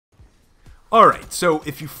Alright, so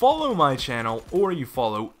if you follow my channel or you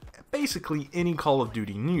follow basically any Call of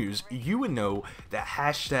Duty news, you would know that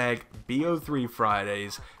hashtag BO3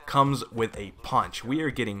 Fridays comes with a punch. We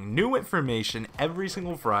are getting new information every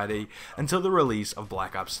single Friday until the release of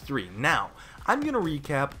Black Ops 3. Now, I'm going to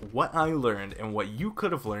recap what I learned and what you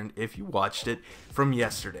could have learned if you watched it from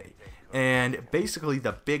yesterday. And basically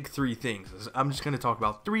the big three things is I'm just going to talk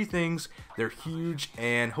about three things. They're huge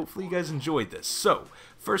and hopefully you guys enjoyed this. So,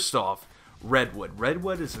 first off, Redwood.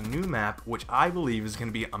 Redwood is a new map which I believe is going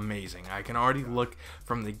to be amazing. I can already look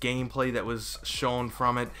from the gameplay that was shown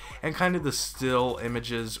from it and kind of the still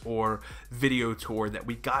images or video tour that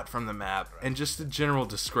we got from the map and just a general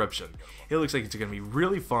description. It looks like it's going to be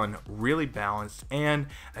really fun, really balanced, and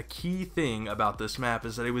a key thing about this map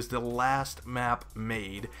is that it was the last map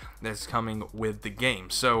made that's coming with the game.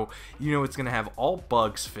 So, you know, it's going to have all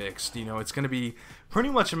bugs fixed. You know, it's going to be pretty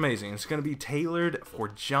much amazing. It's going to be tailored for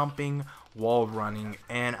jumping, wall running,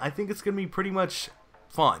 and I think it's going to be pretty much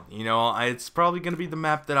fun. You know, it's probably going to be the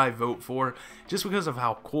map that I vote for just because of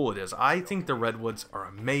how cool it is. I think the Redwoods are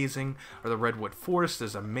amazing, or the Redwood Forest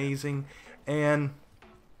is amazing, and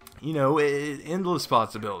you know, endless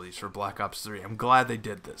possibilities for Black Ops 3. I'm glad they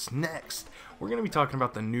did this. Next, we're going to be talking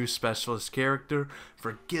about the new specialist character.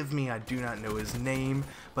 Forgive me, I do not know his name,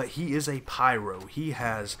 but he is a pyro. He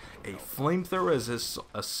has a flamethrower as his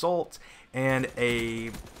assault and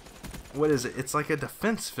a, what is it? It's like a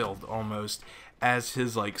defense field almost as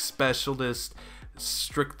his like specialist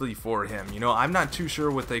strictly for him. You know, I'm not too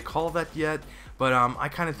sure what they call that yet, but I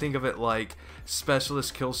kind of think of it like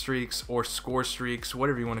specialist kill streaks or score streaks,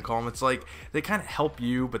 whatever you want to call them. It's like they kind of help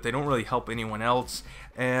you, but they don't really help anyone else,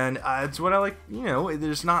 and it's what I like. You know,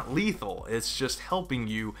 it's not lethal, it's just helping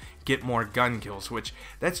you get more gun kills, which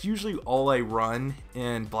that's usually all I run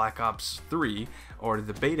in Black Ops 3, or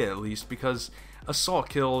the beta at least, because assault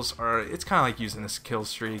kills are, it's kind of like using this kill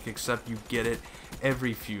streak, except you get it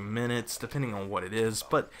every few minutes depending on what it is.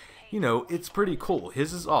 But you know, it's pretty cool.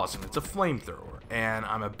 His is awesome. It's a flamethrower, and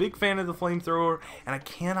I'm a big fan of the flamethrower, and I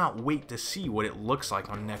cannot wait to see what it looks like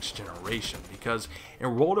on Next Generation, because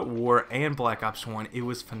in World at War and Black Ops 1, it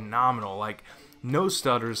was phenomenal. Like, no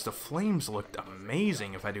stutters, the flames looked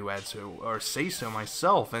amazing, if I do add so, or say so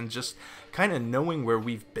myself, and just kind of knowing where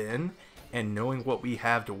we've been and knowing what we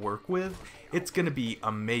have to work with, it's going to be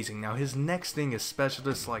amazing. Now, his next thing is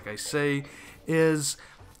specialist, like I say, is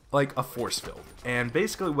like a force field, and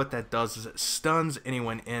basically what that does is it stuns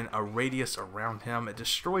anyone in a radius around him. It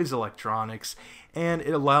destroys electronics, and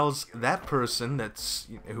it allows that person, that's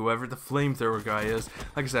whoever the flamethrower guy is,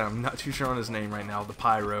 like I said, I'm not too sure on his name right now, the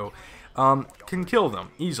pyro, can kill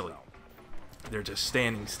them easily. They're just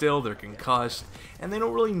standing still, they're concussed, and they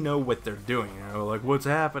don't really know what they're doing, you know, like, what's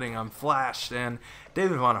happening, I'm flashed. And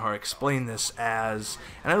David Vonnegar explained this as,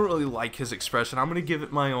 and I don't really like his expression, I'm going to give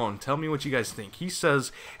it my own, tell me what you guys think. He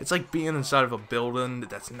says, it's like being inside of a building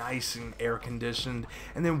that's nice and air conditioned,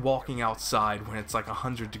 and then walking outside when it's like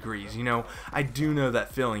 100 degrees, you know, I do know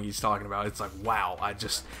that feeling he's talking about. It's like, wow, I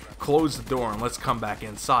just closed the door and let's come back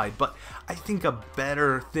inside. But I think a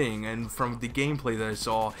better thing, and from the gameplay that I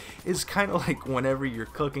saw, is kind of like whenever you're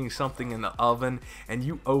cooking something in the oven and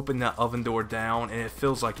you open that oven door down and it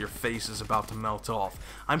feels like your face is about to melt off.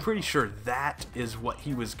 I'm pretty sure that is what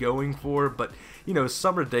he was going for, but you know,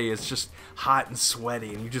 summer day is just hot and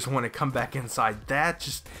sweaty and you just want to come back inside. That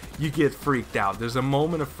just, you get freaked out. There's a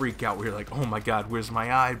moment of freak out where you're like, oh my god, where's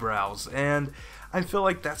my eyebrows? And I feel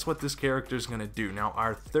like that's what this character is going to do. Now,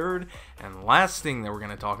 our third and last thing that we're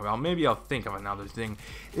going to talk about, maybe I'll think of another thing,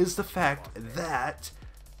 is the fact that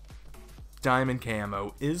diamond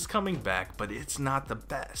camo is coming back, but it's not the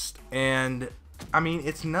best. And I mean,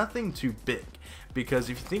 it's nothing too big, because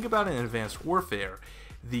if you think about it in Advanced Warfare,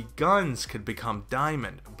 the guns could become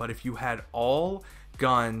diamond, but if you had all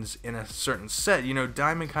guns in a certain set, you know,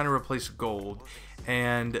 diamond kind of replaced gold,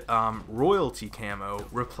 and royalty camo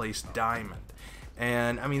replaced diamond.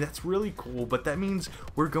 And I mean, that's really cool, but that means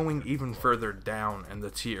we're going even further down in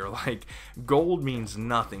the tier. Like, gold means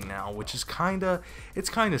nothing now, which is it's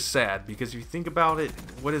kind of sad, because if you think about it,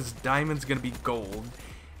 what is diamond's gonna be gold,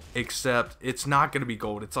 except it's not gonna be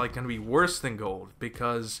gold. It's like gonna be worse than gold,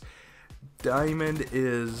 because diamond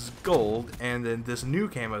is gold, and then this new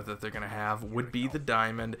camo that they're gonna have would be the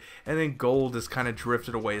diamond, and then gold is kind of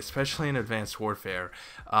drifted away, especially in Advanced Warfare.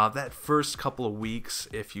 That first couple of weeks,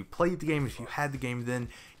 if you played the game, if you had the game, then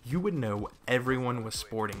you would know everyone was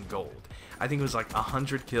sporting gold. I think it was like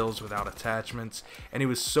 100 kills without attachments, and it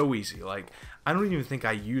was so easy. Like, I don't even think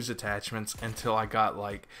I used attachments until I got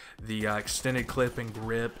like the extended clip and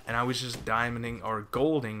grip, and I was just diamonding or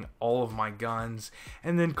golding all of my guns,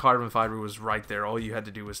 and then carbon fiber was right there. All you had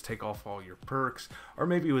to do was take off all your perks, or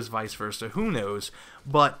maybe it was vice versa, who knows.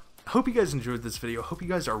 But hope you guys enjoyed this video. Hope you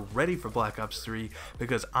guys are ready for Black Ops 3,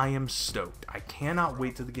 because I am stoked. I cannot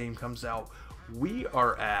wait till the game comes out. We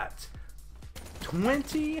are at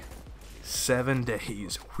 27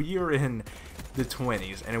 days. We are in the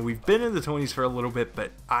 20s, and we've been in the 20s for a little bit,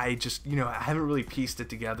 but I just, I haven't really pieced it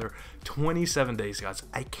together. 27 days, guys.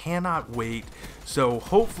 I cannot wait. So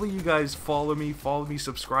hopefully you guys follow me,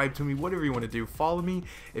 subscribe to me, whatever you want to do. Follow me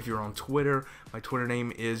if you're on Twitter. My Twitter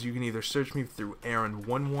name is, you can either search me through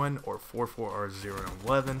Aaron11 or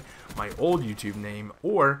 44R011, my old YouTube name,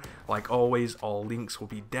 or like always, all links will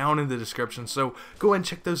be down in the description. So go ahead and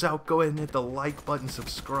check those out. Go ahead and hit the like button,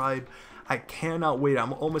 subscribe. I cannot wait.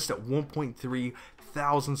 I'm almost at 1.3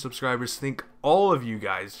 thousand subscribers. Think all of you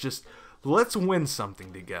guys, just let's win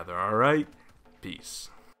something together, alright? Peace.